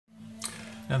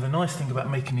Now the nice thing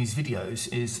about making these videos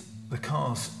is the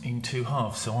car's in two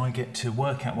halves, so I get to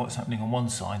work out what's happening on one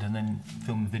side and then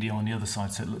film the video on the other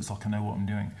side so it looks like I know what I'm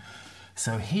doing.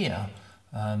 So here,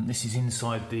 this is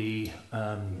inside the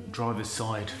driver's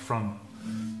side front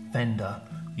fender.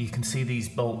 You can see these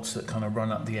bolts that kind of run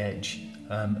up the edge,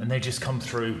 and they just come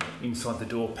through inside the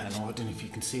door panel. I don't know if you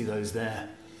can see those there.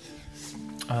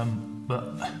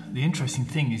 But the interesting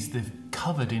thing is they've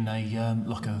covered in a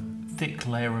like a thick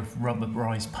layer of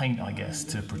rubberized paint, I guess,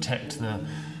 to protect the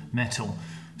metal.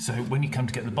 So when you come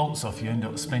to get the bolts off, you end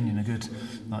up spending a good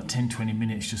like 10-20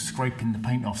 minutes just scraping the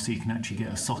paint off so you can actually get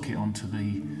a socket onto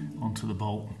the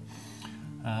bolt.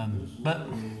 But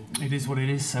it is what it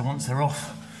is, so once they're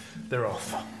off, they're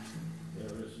off.